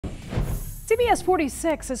CBS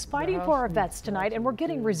 46 is fighting for our vets tonight, and we're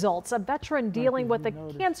getting results. A veteran dealing with a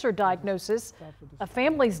cancer diagnosis, a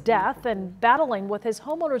family's death, and battling with his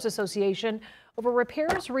homeowners association over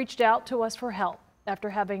repairs reached out to us for help after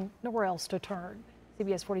having nowhere else to turn.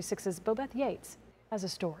 CBS 46's Bobeth Yates has a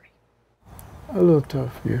story. A little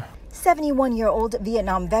tough, yeah. 71-year-old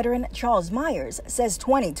Vietnam veteran Charles Myers says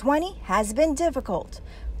 2020 has been difficult.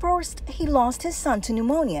 First, he lost his son to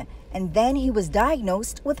pneumonia, and then he was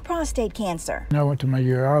diagnosed with prostate cancer. I went to my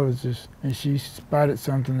urologist, and she spotted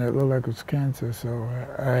something that looked like it was cancer, so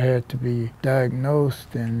I had to be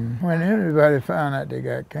diagnosed. And when everybody found out they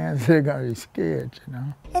got cancer, they're going to be scared, you know.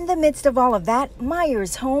 In the midst of all of that,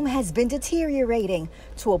 Myers' home has been deteriorating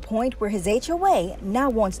to a point where his HOA now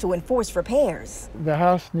wants to enforce repairs. The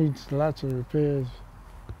house needs lots of repairs.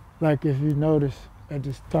 Like if you notice, at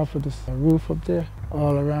the top of the roof up there,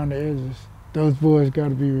 all around the edges, those boards got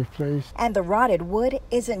to be replaced. And the rotted wood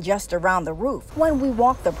isn't just around the roof. When we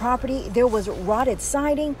walked the property, there was rotted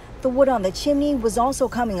siding, the wood on the chimney was also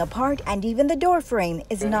coming apart, and even the door frame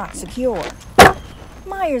is not secure.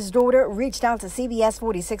 Myers' daughter reached out to CBS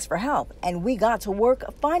 46 for help, and we got to work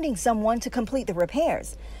finding someone to complete the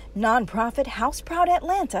repairs. Nonprofit House Proud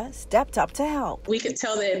Atlanta stepped up to help. We could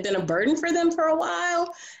tell that it had been a burden for them for a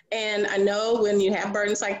while. And I know when you have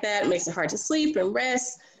burdens like that, it makes it hard to sleep and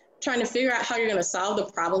rest, trying to figure out how you're going to solve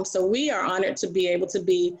the problem. So we are honored to be able to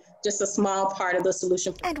be just a small part of the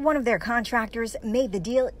solution. And one of their contractors made the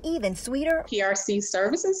deal even sweeter. PRC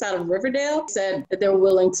Services out of Riverdale said that they're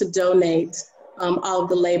willing to donate all of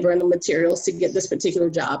the labor and the materials to get this particular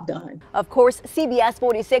job done. Of course, CBS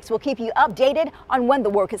 46 will keep you updated on when the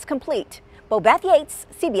work is complete. Bobeth Yates,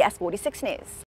 CBS 46 News.